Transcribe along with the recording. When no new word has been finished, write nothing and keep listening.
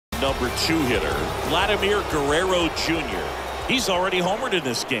number 2 hitter, Vladdy Guerrero Jr. He's already homered in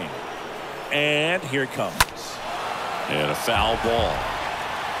this game. And here it comes. And a foul ball.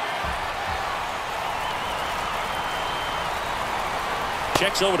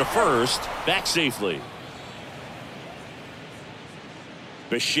 Checks over to first. Back safely.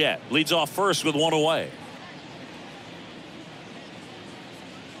 Bichette leads off first with 1 away.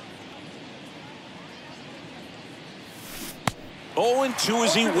 Oh, and 2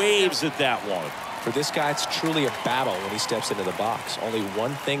 as he waves at that one. For this guy, it's truly a battle when he steps into the box. Only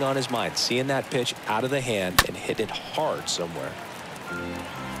one thing on his mind, seeing that pitch out of the hand and hit it hard somewhere.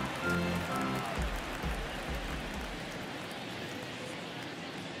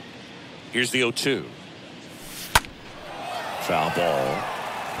 Here's the 0-2. Foul ball.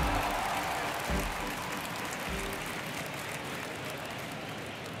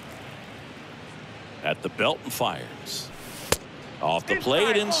 At the belt and fires. Off the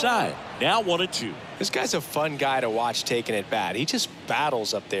plate inside. Now 1-2. This guy's a fun guy to watch taking at bat. He just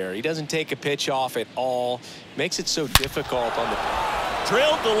battles up there. He doesn't take a pitch off at all. Makes it so difficult on the...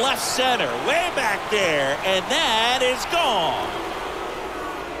 Drilled to left center. Way back there. And that is gone.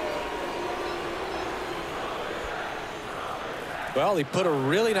 Well, he put a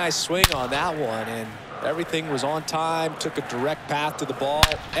really nice swing on that one, and everything was on time. Took a direct path to the ball.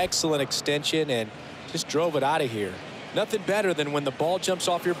 Excellent extension, and just drove it out of here. Nothing better than when the ball jumps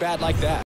off your bat like that.